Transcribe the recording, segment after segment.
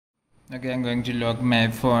Okay, I'm going to lock my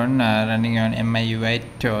phone running on MIUI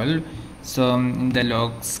 12. So in the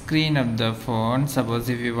lock screen of the phone, suppose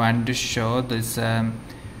if you want to show this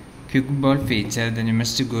quick ball feature, then you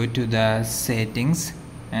must go to the settings,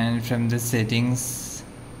 and from the settings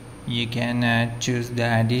you can choose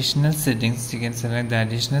the additional settings. You can select the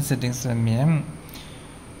additional settings from here.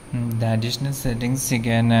 The additional settings, you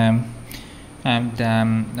can have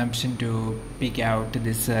the option to pick out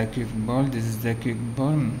this quick ball. This is the quick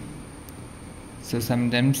ball. So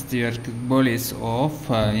sometimes your quick ball is off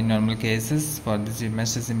in normal cases. For this you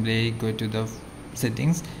must simply go to the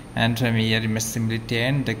settings, and from here you must simply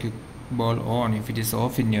turn the quick ball on if it is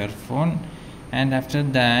off in your phone. And after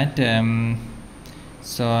that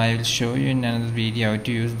so I will show you in another video how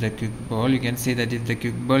to use the quick ball. You can see that if the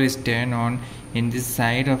quick ball is turned on in this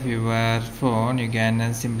side of your phone, you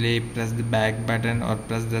can simply press the back button or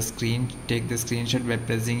press the screen, take the screenshot by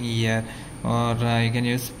pressing here, or you can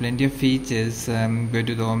use plenty of features, go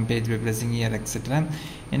to the home page by pressing here, etc.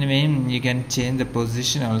 Anyway, you can change the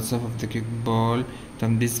position also of the quick ball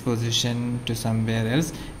from this position to somewhere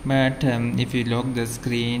else. But if you lock the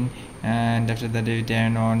screen and after that you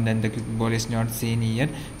turn on, then the quick ball is not seen here.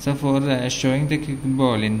 So for showing the quick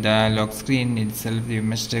ball in the lock screen itself, you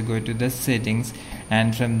must go to the settings,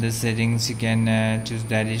 and from the settings you can choose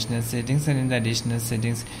the additional settings, and in the additional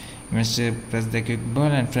settings you must press the quick ball,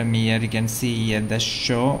 and from here you can see here the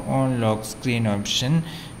show on lock screen option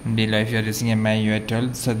below if you are using MIUI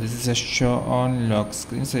 12. So this is a show on lock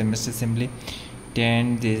screen, so you must simply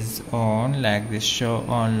turn this on like this, show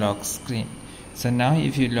on lock screen. So now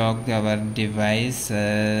if you lock our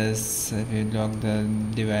devices, if you lock the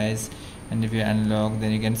device and if you unlock,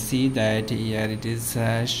 then you can see that here it is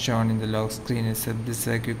shown in the lock screen itself. This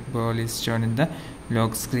quick ball is shown in the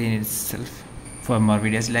lock screen itself. For more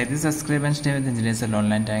videos like this, subscribe and stay with Engineers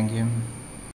Online. Thank you.